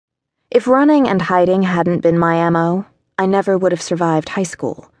If running and hiding hadn't been my MO, I never would have survived high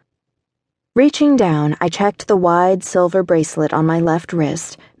school. Reaching down, I checked the wide silver bracelet on my left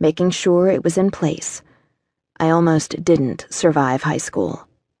wrist, making sure it was in place. I almost didn't survive high school.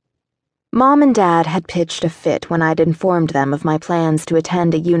 Mom and Dad had pitched a fit when I'd informed them of my plans to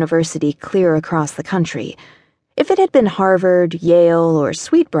attend a university clear across the country. If it had been Harvard, Yale, or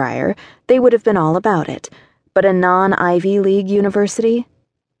Sweetbriar, they would have been all about it. But a non-Ivy League university?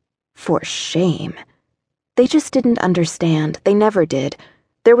 For shame. They just didn't understand. They never did.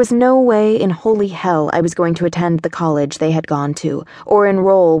 There was no way in holy hell I was going to attend the college they had gone to, or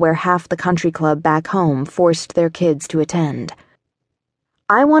enroll where half the country club back home forced their kids to attend.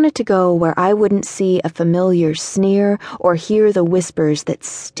 I wanted to go where I wouldn't see a familiar sneer or hear the whispers that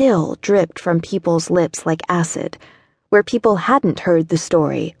still dripped from people's lips like acid, where people hadn't heard the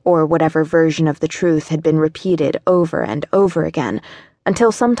story or whatever version of the truth had been repeated over and over again,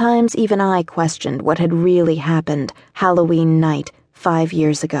 until sometimes even I questioned what had really happened Halloween night 5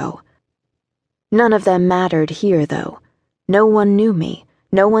 years ago. None of them mattered here, though. No one knew me,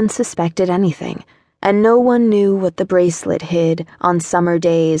 no one suspected anything, and no one knew what the bracelet hid on summer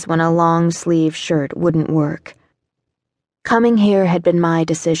days when a long-sleeve shirt wouldn't work. Coming here had been my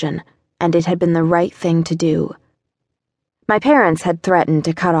decision, and it had been the right thing to do. My parents had threatened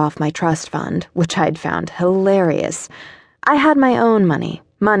to cut off my trust fund, which I'd found hilarious. I had my own money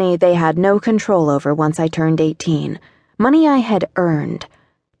they had no control over once I turned 18, money I had earned.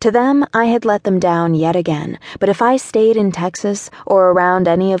 To them, I had let them down yet again, but if I stayed in Texas or around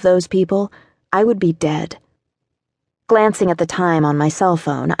any of those people, I would be dead. Glancing at the time on my cell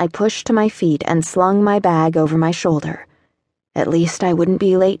phone, I pushed to my feet and slung my bag over my shoulder. At least I wouldn't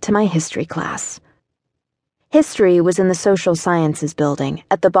be late to my history class. History was in the social sciences building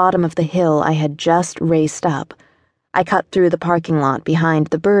at the bottom of the hill I had just raced up. I cut through the parking lot behind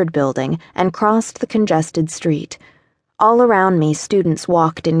the Bird building and crossed the congested street. All around me, students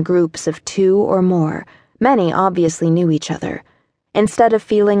walked in groups of 2 or more. Many obviously knew each other. Instead of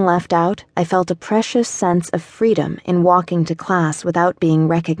feeling left out, I felt a precious sense of freedom in walking to class without being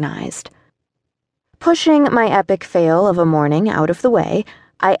recognized. Pushing my epic fail of a morning out of the way,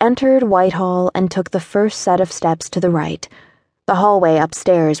 I entered Whitehall and took the first set of steps to the right. The hallway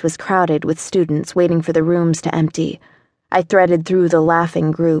upstairs was crowded with students waiting for the rooms to empty. I threaded through the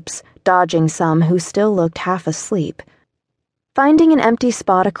laughing groups, dodging some who still looked half asleep. Finding an empty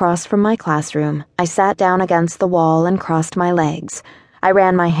spot across from my classroom, I sat down against the wall and crossed my legs. I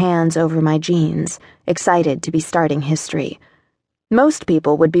ran my hands over my jeans, excited to be starting history. Most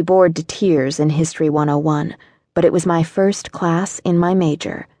people would be bored to tears in History 101, but it was my first class in my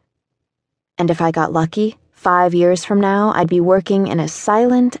major. And if I got lucky, 5 years from now, I'd be working in a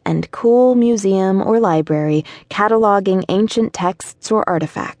silent and cool museum or library cataloging ancient texts or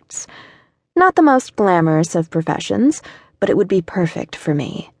artifacts. Not the most glamorous of professions, but it would be perfect for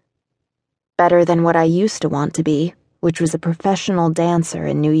me. Better than what I used to want to be, which was a professional dancer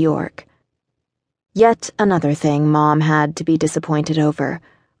in New York. Yet another thing Mom had to be disappointed over.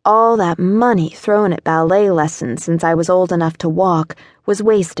 All that money thrown at ballet lessons since I was old enough to walk was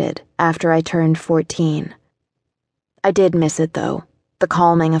wasted after I turned 14. I did miss it, though. The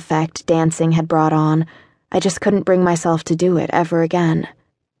calming effect dancing had brought on. I just couldn't bring myself to do it ever again.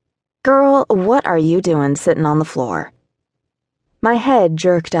 "Girl, what are you doing sitting on the floor?" My head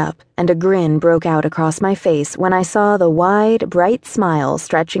jerked up, and a grin broke out across my face when I saw the wide, bright smile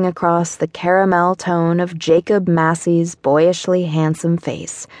stretching across the caramel tone of Jacob Massey's boyishly handsome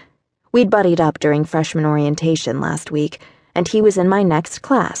face. We'd buddied up during freshman orientation last week, and he was in my next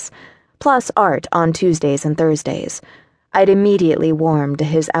class, plus art on Tuesdays and Thursdays. I'd immediately warmed to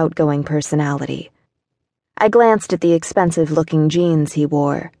his outgoing personality. I glanced at the expensive-looking jeans he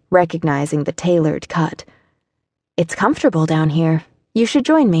wore, recognizing the tailored cut. "It's comfortable down here. You should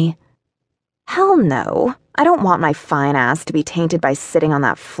join me." "Hell no. I don't want my fine ass to be tainted by sitting on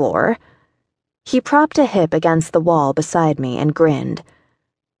that floor." He propped a hip against the wall beside me and grinned.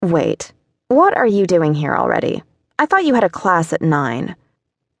 "Wait, what are you doing here already? I thought you had a class at 9.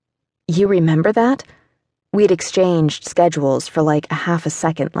 "You remember that? We'd exchanged schedules for like a half a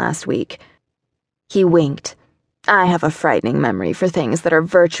second last week." He winked. "I have a frightening memory for things that are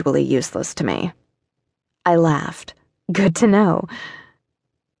virtually useless to me." I laughed. "Good to know.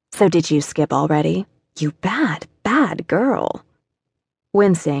 So did you skip already? You bad, bad girl."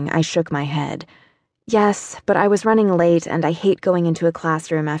 Wincing, I shook my head. "Yes, but I was running late and I hate going into a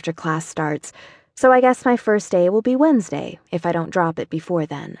classroom after class starts, so I guess my first day will be Wednesday if I don't drop it before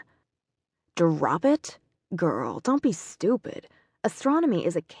then." "Drop it? Girl, don't be stupid. Astronomy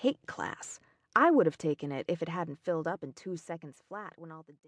is a cake class. I would have taken it if it hadn't filled up in 2 seconds flat when all the